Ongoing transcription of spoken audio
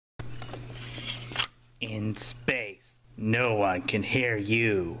In space, no one can hear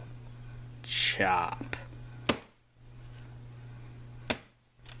you. Chop.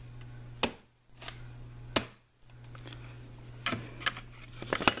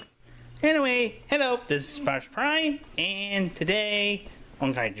 Anyway, hello, this is Sparks Prime, and today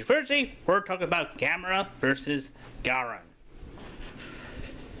on Kaiju Thursday, we're talking about Gamera versus Guiron.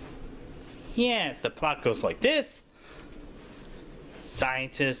 Yeah, the plot goes like this.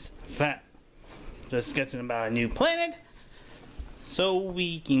 Scientists discussing about a new planet, so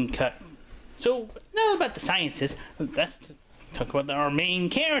we can not about the scientists, let's talk about our main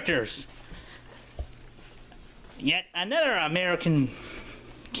characters. Yet another American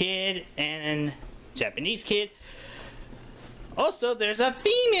kid and a Japanese kid. Also, there's a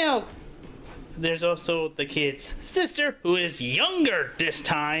female. There's also the kid's sister, who is younger this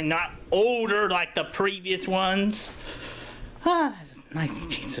time, not older like the previous ones. Ah, nice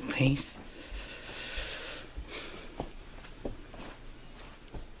change of pace.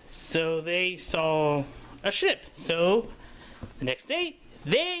 So they saw a ship. So the next day,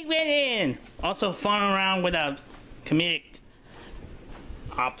 they went in. Also fun around with a comedic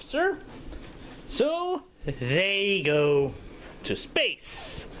officer. So they go to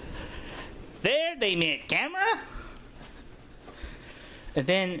space. There they met Gamera. And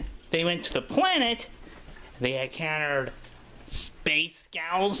then they went to the planet. They encountered space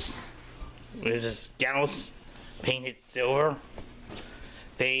gals. With this gals painted silver.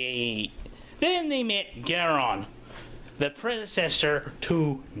 Then they met Guiron, the predecessor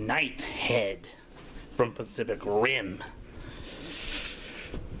to Nighthead from Pacific Rim.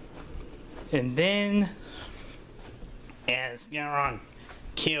 And then, as Guiron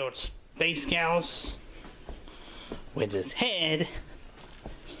killed space gals with his head,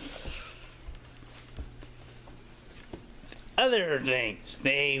 other things,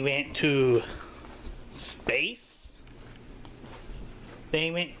 they went to space. They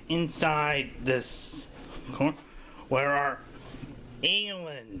went inside this corner where are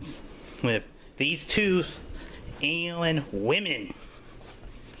aliens with these two alien women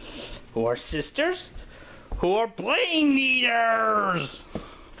who are sisters, who are blame eaters.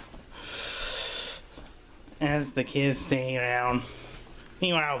 As the kids stay around,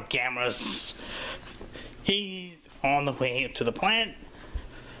 meanwhile Gamera's, he's on the way to the planet.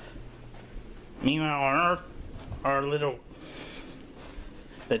 Meanwhile on Earth,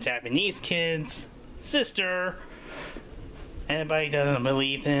 the Japanese kid's sister, everybody doesn't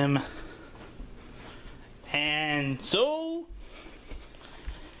believe him, and so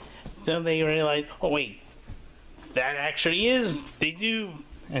they realize, oh wait, that actually is, they do,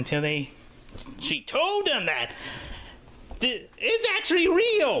 until she told them that it's actually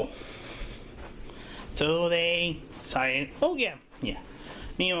real. So they decided, oh yeah.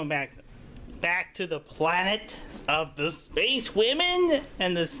 Meanwhile back to the planet of the space women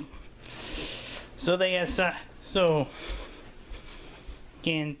and so they again,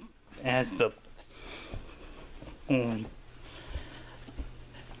 as the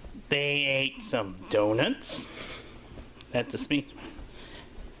they ate some donuts at the space,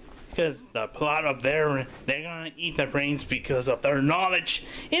 because the plot of they're gonna eat their brains because of their knowledge.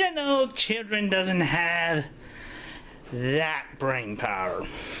 Even though children doesn't have that brain power.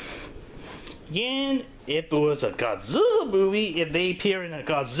 Again, if it was a Godzilla movie, if they appear in a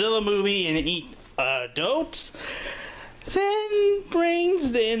Godzilla movie and eat adults, then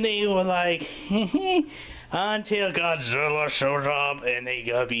they were like, until Godzilla shows up and they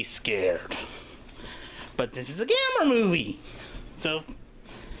gotta be scared. But this is a Gamera movie, so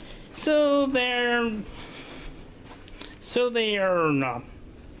they are not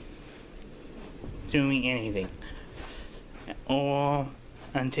doing anything. Or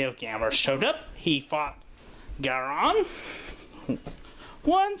until Gamera showed up, he fought Guiron.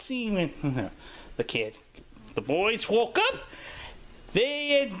 Once he went, the boys woke up.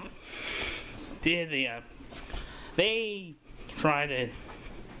 They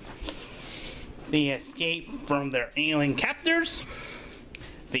escaped from their alien captors.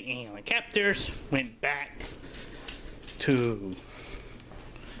 The alien captors went back to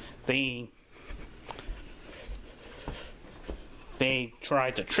They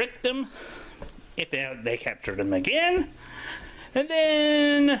tried to trick them. If they captured them again, and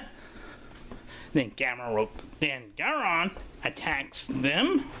then Guiron attacks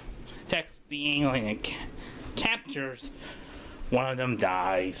them. Attacks the alien captures. One of them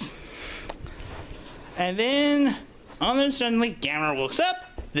dies, and then suddenly Gamera wakes up.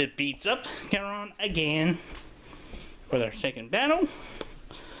 That beats up Guiron again for their second battle,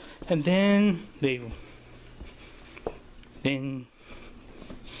 and then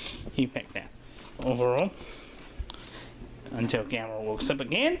he picked that. overall. Until Gamera wakes up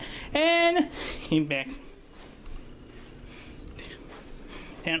again, and he backs.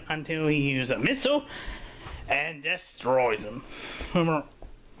 And until he uses a missile and destroys him.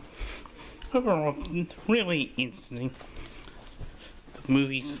 Overall, really interesting. The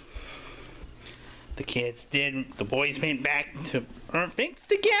movies, the kids did, the boys went back to Earth thanks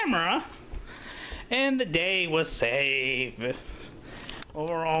to Gamera, and the day was saved.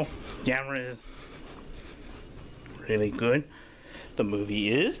 Overall, Gamera is really good. The movie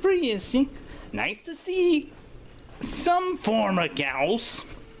is pretty interesting. Nice to see some form of Gauss.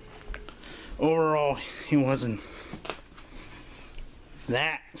 Overall, it wasn't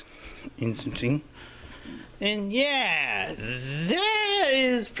that interesting. And yeah, that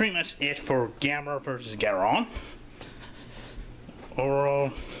is pretty much it for Gamera versus Guiron.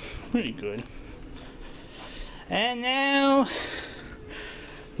 Overall, pretty good. And now,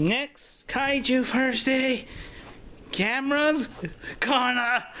 next Kaiju Thursday, Gamera's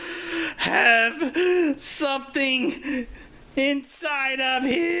gonna have something inside of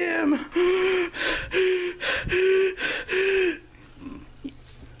him.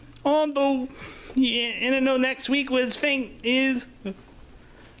 Although, yeah, and I know next week is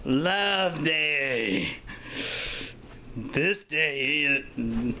Love Day. This day,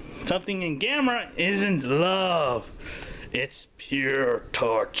 something in Gamera isn't love. It's pure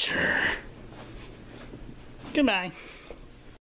torture. Goodbye.